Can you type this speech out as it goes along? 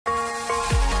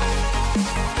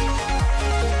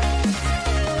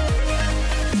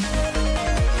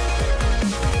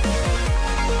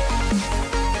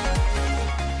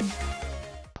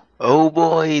Oh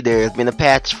boy, there's been a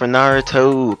patch for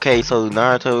Naruto. Okay, so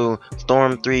Naruto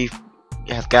Storm 3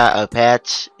 has got a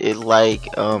patch. It's like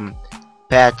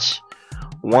patch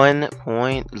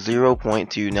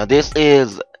 1.0.2. Now this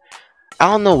is,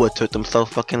 I don't know what took them so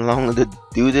fucking long to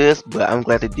do this, but I'm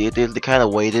glad they did this. They kind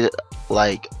of waited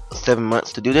like 7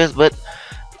 months to do this, but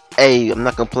hey, I'm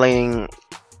not complaining.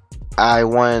 I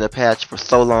wanted a patch for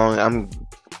so long.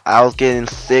 I was getting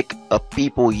sick of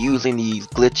people using these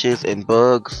glitches and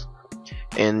bugs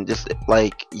and just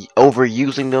like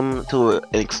overusing them to an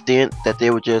extent that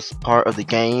they were just part of the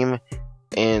game,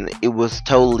 and it was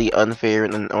totally unfair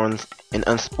and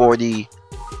unsporty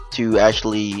to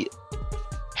actually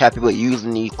have people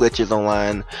using these glitches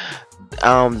online.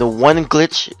 The one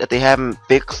glitch that they haven't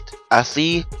fixed I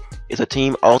see is a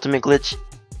team ultimate glitch.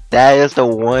 That is the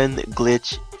one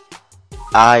glitch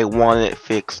I wanted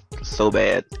fixed so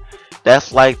bad.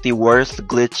 That's like the worst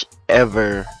glitch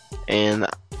ever, and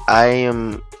I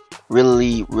am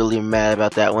really mad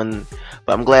about that one.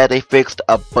 But I'm glad they fixed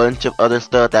a bunch of other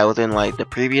stuff that was in like the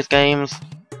previous games.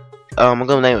 I'm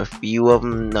gonna name a few of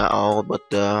them, not all, but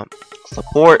the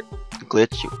support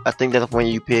glitch. I think that's when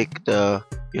you pick your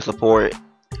support.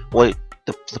 The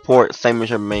support same as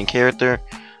your main character.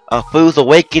 Fu's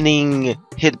Awakening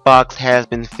hitbox has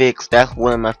been fixed. That's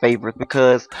one of my favorites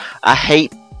because I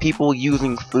hate people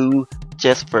using Fu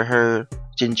just for her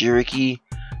Jinchuriki,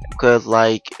 because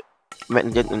like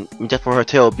just for her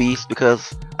tail beast,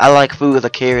 because I like Fu as a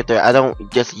character. I don't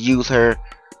just use her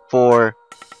for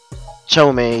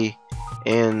Chome,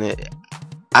 and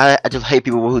I just hate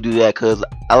people who do that, because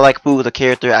I like Fu as a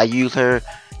character. I use her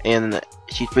and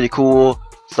she's pretty cool,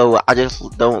 so I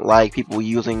just don't like people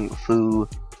using Fu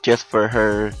just for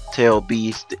her tail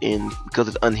beast and because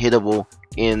it's unhittable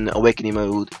in awakening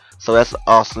mode. So that's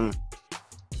awesome.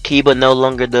 Kiba no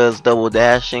longer does double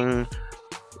dashing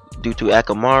due to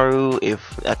Akamaru. If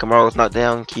Akamaru is knocked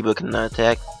down, Kiba cannot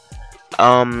attack.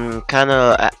 I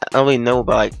don't really know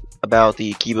about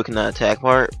the Kiba cannot attack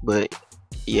part, but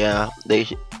yeah, they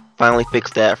finally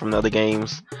fixed that from the other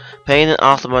games. Pain and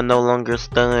Asuma no longer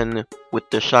stun with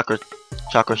the Chakra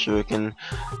Shuriken.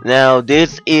 Now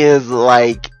this is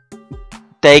like,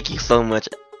 thank you so much.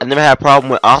 I never had a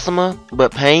problem with Asuma,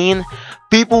 but Pain,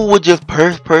 people would just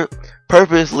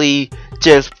purposely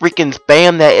just freaking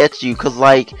spam that at you, cause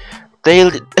like they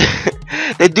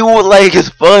they do it like it's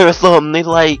fun or something. They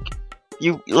like,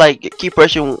 you like keep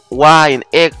pressing Y and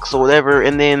X or whatever,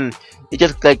 and then it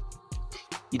just like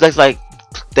you just like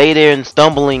stay there and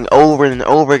stumbling over and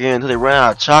over again until they run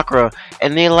out of chakra,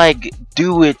 and they like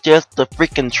do it just to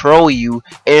freaking troll you,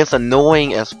 and it's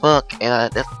annoying as fuck.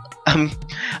 And I'm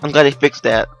glad they fixed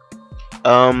that.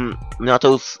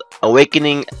 Minato's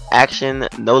awakening action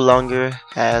no longer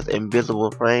has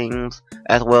invisible frames,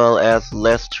 as well as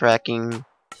less tracking.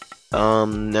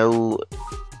 No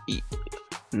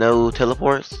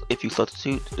teleports if you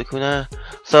substitute the Kunai.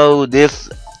 So this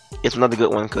is another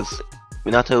good one, because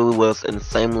Minato was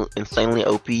insanely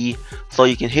OP, so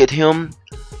you can hit him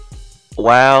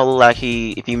while like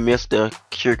if you miss the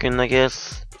Shuriken, I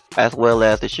guess, as well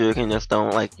as the Shuriken just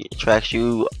don't like track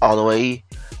you all the way,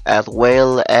 as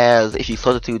well as if you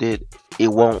substitute it, it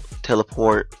won't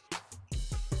teleport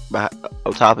on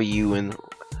top of you and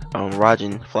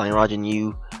flying Rajin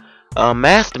you.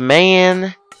 Masked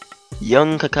Man,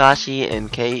 Young Kakashi,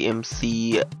 and KCM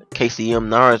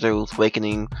Naruto's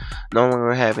Awakening no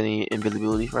longer have any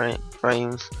invisibility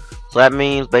frames. So that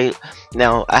means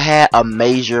now I had a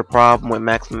major problem with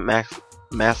Masked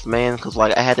Man, because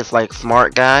like I had this like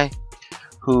smart guy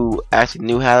who actually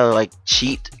knew how to like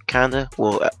cheat, kinda,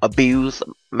 well, abuse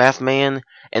Masked Man,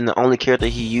 and the only character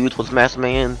he used was Masked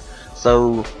Man.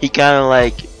 So he kinda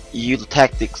like used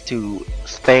tactics to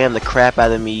spam the crap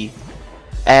out of me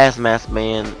as Masked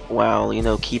Man, while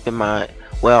keeping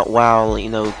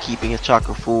keeping his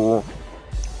chakra full.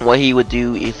 What he would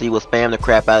do is he would spam the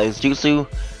crap out of his jutsu,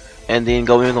 and then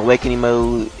go in awakening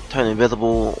mode, turn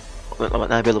invisible,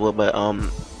 not invisible, but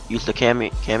use the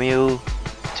cameo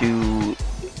to,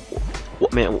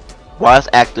 while it's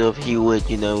active, he would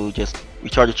just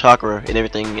recharge the chakra and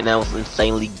everything, and that was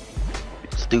insanely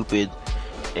stupid,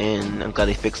 and I'm glad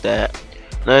they fixed that.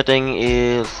 Another thing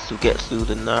is Sugetsu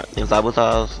and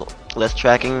Sabotage less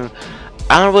tracking.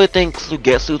 I don't really think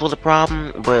Sugetsu's was a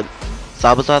problem, but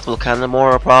Sabotage was kind of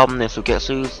more a problem than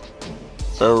Sugetsu's,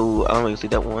 so I don't really see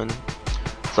that one.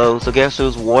 So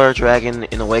Sugetsu's Water Dragon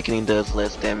in Awakening does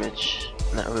less damage,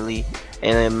 not really.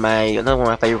 And then another one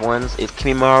of my favorite ones is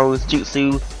Kimimara's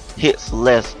Jutsu hits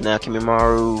less. Now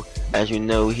Kimimaro, as you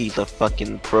know, he's a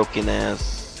fucking broken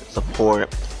ass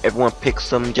support. Everyone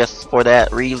picks him just for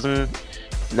that reason,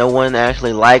 no one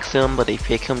actually likes him, but they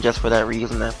pick him just for that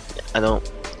reason. I don't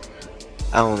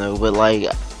know, but like,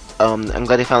 I'm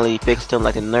glad they finally fixed him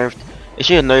like they nerfed. They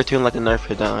should have nerfed him like they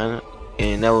nerfed Hidan,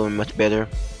 and that would be much better.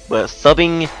 But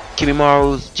subbing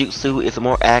Kibimaru's jutsu is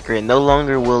more accurate. No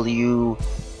longer will you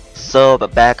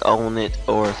sub back on it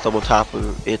or sub on top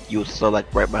of it. You would sub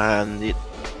like right behind it.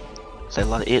 Say a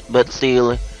lot of it, but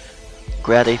still,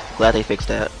 glad they fixed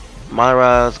that.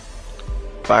 Madara's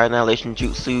Fire Annihilation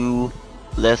Jutsu,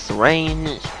 less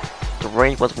range. The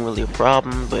range wasn't really a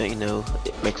problem, but you know,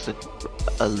 it makes it,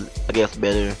 I guess,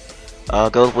 better.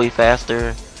 Goes way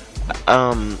faster.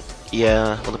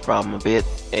 Yeah, was a problem a bit,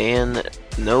 and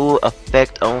no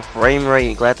effect on frame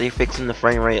rate. Glad they fixing the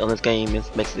frame rate on this game.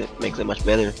 It makes it much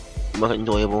better, more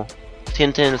enjoyable.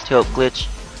 Tintin's tilt glitch.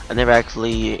 I never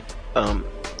actually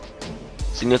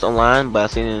seen this online, but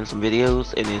I've seen it in some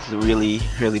videos, and it's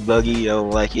really buggy. I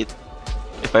don't like it.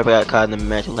 If I ever got caught in the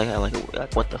match, I like it.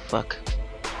 Like, what the fuck?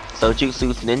 So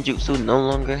Jutsu's ninjutsu no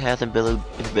longer has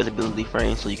invisibility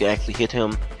frames, so you can actually hit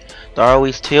him.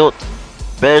 Darui's tilt,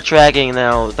 better tracking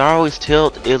now. Darui's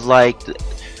tilt is like the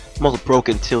most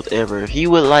broken tilt ever. He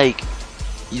would like,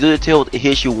 you do the tilt, it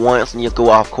hits you once and you just go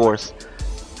off course.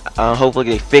 Hopefully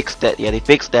they fixed that. Yeah, they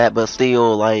fixed that, but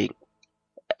still, like,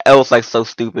 it was like so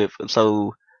stupid.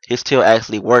 So his tilt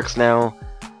actually works now,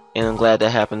 and I'm glad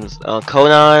that happens.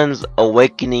 Conan's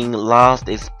awakening lost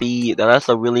its speed. Now that's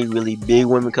a really big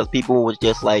one, because people was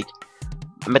just like,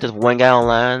 I met this one guy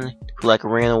online who like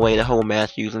ran away the whole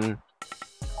match using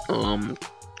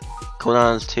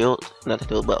Conan's tilt, not the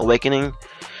tilt, but awakening.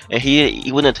 And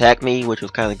he wouldn't attack me, which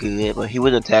was kind of good, but he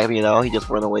wouldn't attack me at all. He just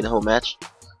ran away the whole match,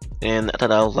 and I thought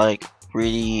that was like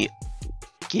pretty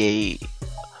gay.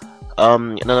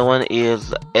 Another one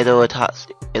is Edo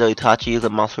Itachi's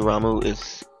Masuramu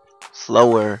is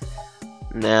slower.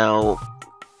 Now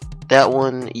that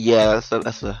one, yeah,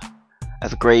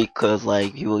 that's great, cause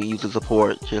like he will use the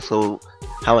support just so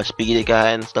how much speed it got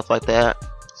and stuff like that.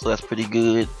 So that's pretty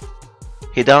good.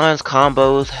 Hidan's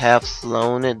combos have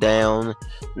slowed it down.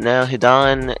 Now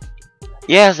Hidan,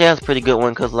 yes, that's a pretty good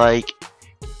one, cause like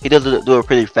he does do it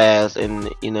pretty fast,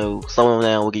 and you know, some of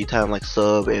them now will give you time like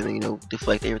sub and you know,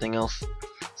 deflect everything else.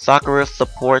 Sakura's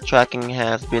support tracking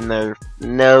has been nerfed.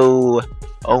 No,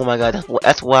 oh my god,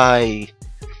 that's why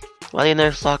they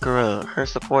nerfed Sakura. Her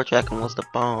support tracking was the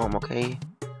bomb. Okay.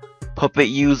 Puppet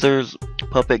users,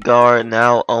 Puppet Guard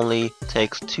now only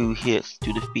takes 2 hits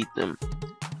to defeat them.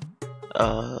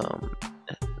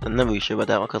 I'm not really sure about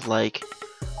that one, cause like,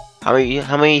 how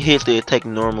many hits do it take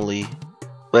normally?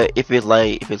 But if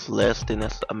it's less, then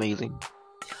that's amazing.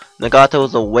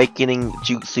 Nagato's awakening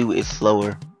jutsu is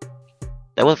slower.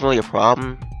 That wasn't really a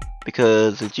problem,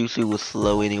 because the jutsu was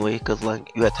slow anyway, cause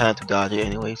like you had time to dodge it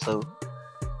anyway. So,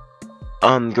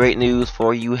 great news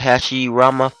for you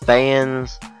Hashirama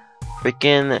fans.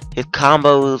 Freaking his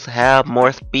combos have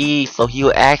more speed, so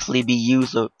he'll actually be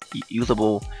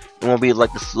usable. It won't be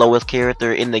like the slowest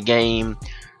character in the game.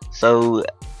 So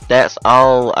that's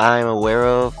all I'm aware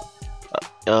of.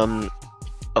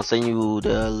 I'll send you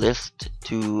the list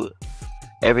to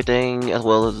everything as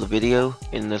well as the video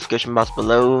in the description box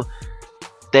below.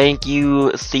 Thank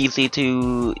you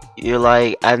CC2. You're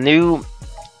like, I knew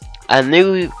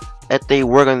that they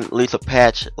were gonna release a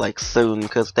patch like soon,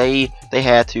 because they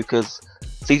had to, because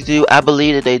CC2, I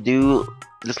believe that they do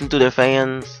listen to their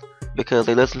fans, because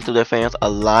they listen to their fans a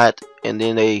lot, and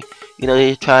then they, you know,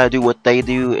 they try to do what they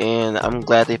do, and I'm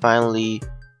glad they finally,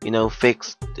 you know,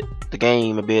 fixed the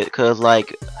game a bit, because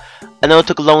like, I know it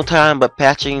took a long time, but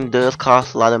patching does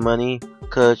cost a lot of money,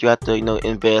 because you have to, you know,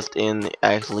 invest in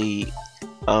actually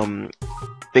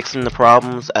fixing the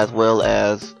problems as well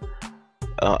as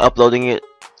uploading it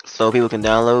so people can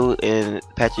download, and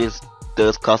patches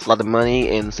does cost a lot of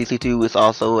money. And CC2 is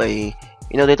also a,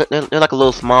 you know, they're like a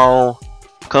little small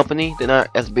company. They're not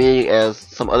as big as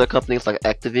some other companies like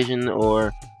Activision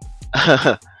or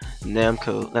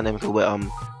Namco, not Namco, but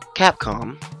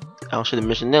Capcom. I should have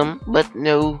mentioned them, but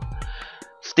no,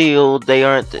 still they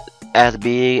aren't as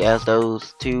big as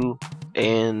those two,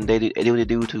 and they do what they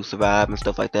do to survive and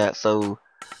stuff like that. So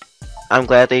I'm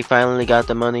glad they finally got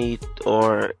the money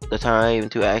or the time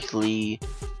to actually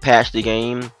patch the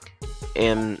game,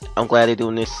 and I'm glad they're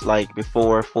doing this like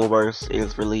before full burst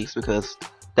is released, because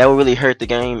that would really hurt the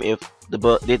game if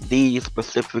these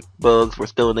specific bugs were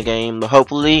still in the game. But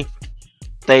hopefully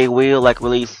they will like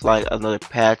release like another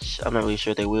patch. I'm not really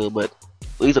sure they will, but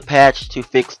release a patch to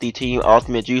fix the Team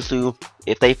Ultimate Jutsu.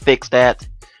 If they fix that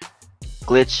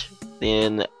glitch,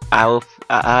 then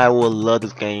I will love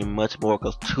this game much more,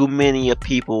 because too many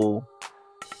people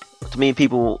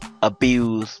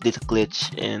abuse this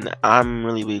glitch, and I'm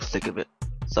really sick of it.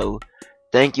 So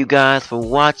thank you guys for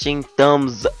watching.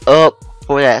 Thumbs up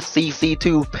for that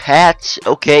CC2 patch,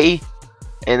 okay?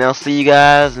 And I'll see you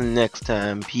guys next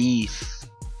time. Peace.